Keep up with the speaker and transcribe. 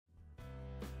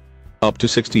Up to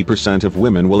 60% of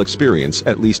women will experience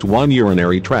at least one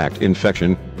urinary tract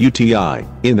infection, UTI,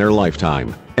 in their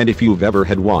lifetime, and if you've ever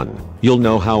had one, you'll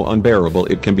know how unbearable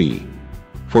it can be.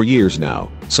 For years now,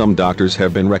 some doctors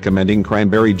have been recommending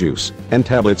cranberry juice and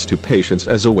tablets to patients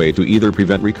as a way to either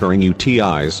prevent recurring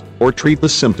UTIs or treat the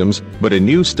symptoms, but a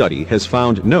new study has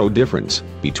found no difference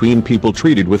between people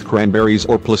treated with cranberries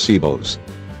or placebos.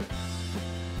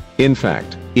 In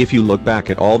fact, if you look back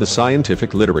at all the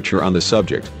scientific literature on the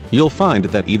subject, you'll find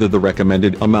that either the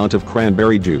recommended amount of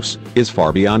cranberry juice is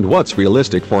far beyond what's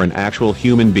realistic for an actual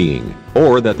human being,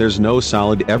 or that there's no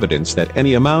solid evidence that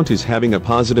any amount is having a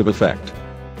positive effect.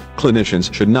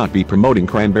 Clinicians should not be promoting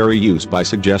cranberry use by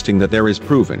suggesting that there is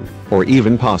proven, or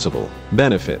even possible,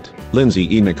 benefit.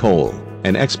 Lindsay E. Nicole,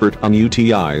 an expert on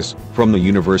UTIs, from the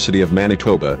University of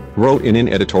Manitoba, wrote in an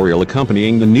editorial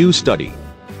accompanying the new study.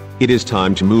 It is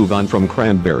time to move on from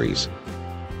cranberries.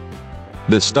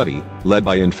 The study, led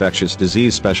by infectious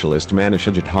disease specialist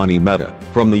Manisha Jethani Mehta,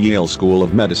 from the Yale School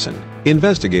of Medicine,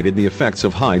 investigated the effects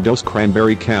of high-dose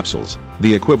cranberry capsules,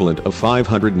 the equivalent of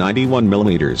 591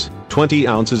 milliliters, 20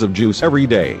 ounces of juice every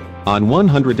day, on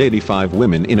 185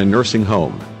 women in a nursing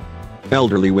home.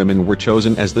 Elderly women were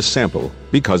chosen as the sample,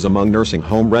 because among nursing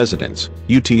home residents,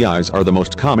 UTIs are the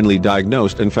most commonly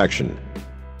diagnosed infection.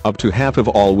 Up to half of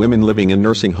all women living in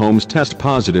nursing homes test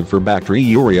positive for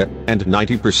bacteriuria, and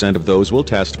 90% of those will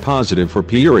test positive for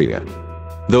pyuria.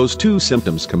 Those two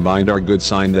symptoms combined are a good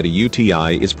sign that a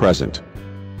UTI is present.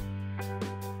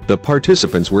 The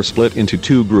participants were split into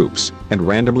two groups, and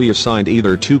randomly assigned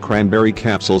either 2 cranberry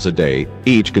capsules a day,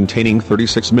 each containing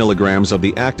 36 milligrams of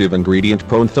the active ingredient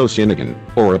proanthocyanidin,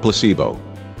 or a placebo.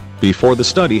 Before the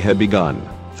study had begun,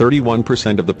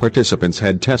 31% of the participants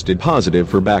had tested positive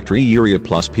for bacteriuria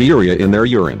plus pyuria in their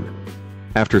urine.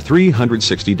 After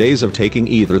 360 days of taking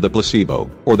either the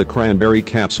placebo or the cranberry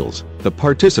capsules, the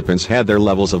participants had their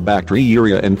levels of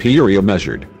bacteriuria and pyuria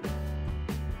measured.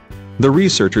 The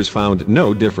researchers found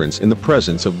no difference in the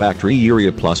presence of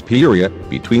bacteriuria plus pyuria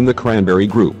between the cranberry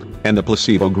group and the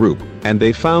placebo group, and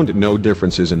they found no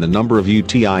differences in the number of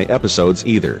UTI episodes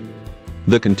either.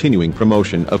 The continuing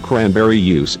promotion of cranberry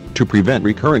use to prevent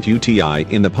recurrent UTI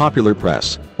in the popular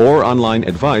press or online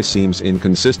advice seems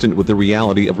inconsistent with the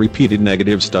reality of repeated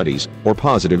negative studies or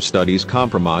positive studies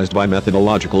compromised by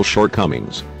methodological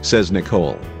shortcomings, says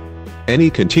Nicole.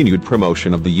 Any continued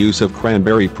promotion of the use of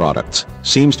cranberry products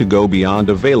seems to go beyond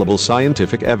available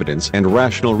scientific evidence and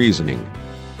rational reasoning.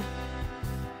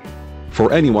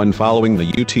 For anyone following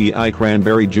the UTI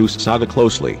cranberry juice saga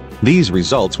closely, these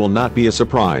results will not be a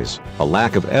surprise. A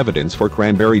lack of evidence for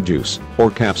cranberry juice or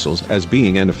capsules as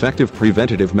being an effective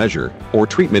preventative measure or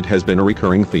treatment has been a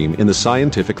recurring theme in the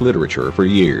scientific literature for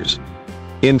years.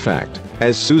 In fact,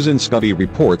 as Susan Scuddy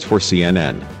reports for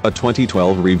CNN, a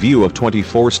 2012 review of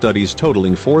 24 studies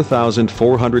totaling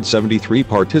 4,473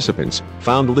 participants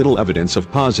found little evidence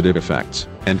of positive effects,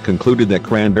 and concluded that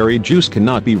cranberry juice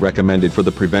cannot be recommended for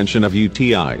the prevention of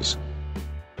UTIs.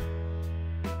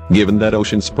 Given that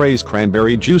Ocean Spray's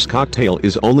cranberry juice cocktail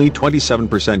is only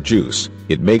 27% juice,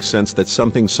 it makes sense that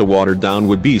something so watered down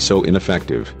would be so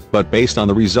ineffective. But based on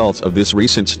the results of this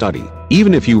recent study,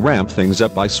 even if you ramp things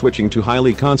up by switching to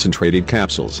highly concentrated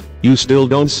capsules, you still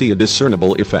don't see a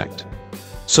discernible effect.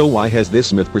 So why has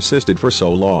this myth persisted for so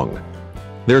long?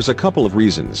 There's a couple of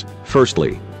reasons.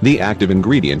 Firstly, the active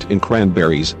ingredient in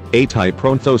cranberries, A-type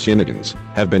proanthocyanidins,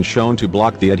 have been shown to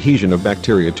block the adhesion of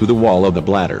bacteria to the wall of the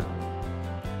bladder.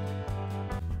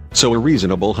 So a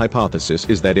reasonable hypothesis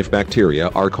is that if bacteria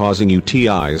are causing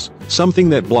UTIs, something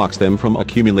that blocks them from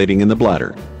accumulating in the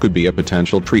bladder could be a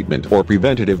potential treatment or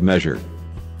preventative measure.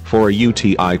 For a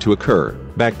UTI to occur,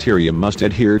 bacteria must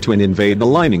adhere to and invade the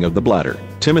lining of the bladder.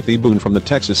 Timothy Boone from the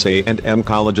Texas A&M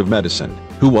College of Medicine,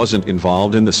 who wasn't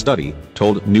involved in the study,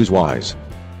 told Newswise.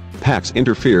 PACs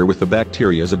interfere with the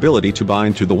bacteria's ability to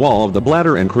bind to the wall of the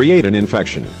bladder and create an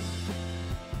infection.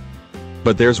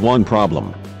 But there's one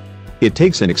problem. It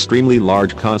takes an extremely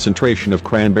large concentration of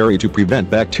cranberry to prevent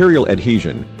bacterial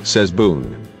adhesion, says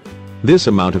Boone. This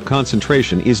amount of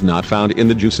concentration is not found in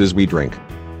the juices we drink.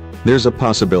 There's a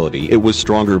possibility it was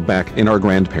stronger back in our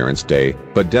grandparents' day,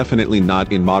 but definitely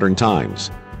not in modern times.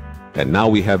 And now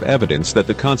we have evidence that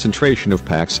the concentration of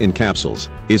PACs in capsules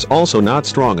is also not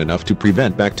strong enough to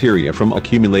prevent bacteria from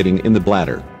accumulating in the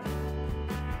bladder.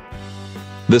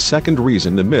 The second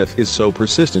reason the myth is so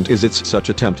persistent is it's such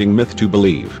a tempting myth to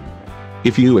believe.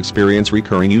 If you experience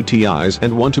recurring UTIs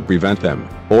and want to prevent them,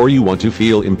 or you want to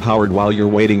feel empowered while you're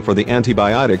waiting for the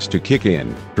antibiotics to kick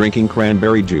in, drinking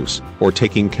cranberry juice or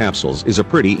taking capsules is a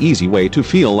pretty easy way to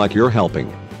feel like you're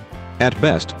helping. At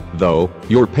best, though,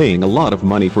 you're paying a lot of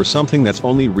money for something that's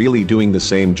only really doing the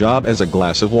same job as a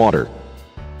glass of water.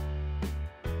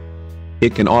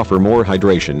 It can offer more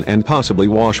hydration and possibly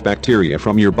wash bacteria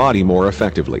from your body more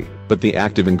effectively, but the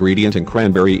active ingredient in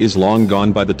cranberry is long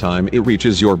gone by the time it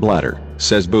reaches your bladder,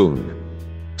 says Boone.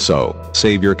 So,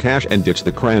 save your cash and ditch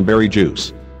the cranberry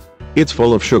juice. It's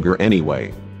full of sugar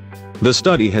anyway. The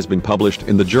study has been published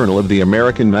in the Journal of the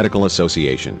American Medical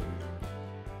Association.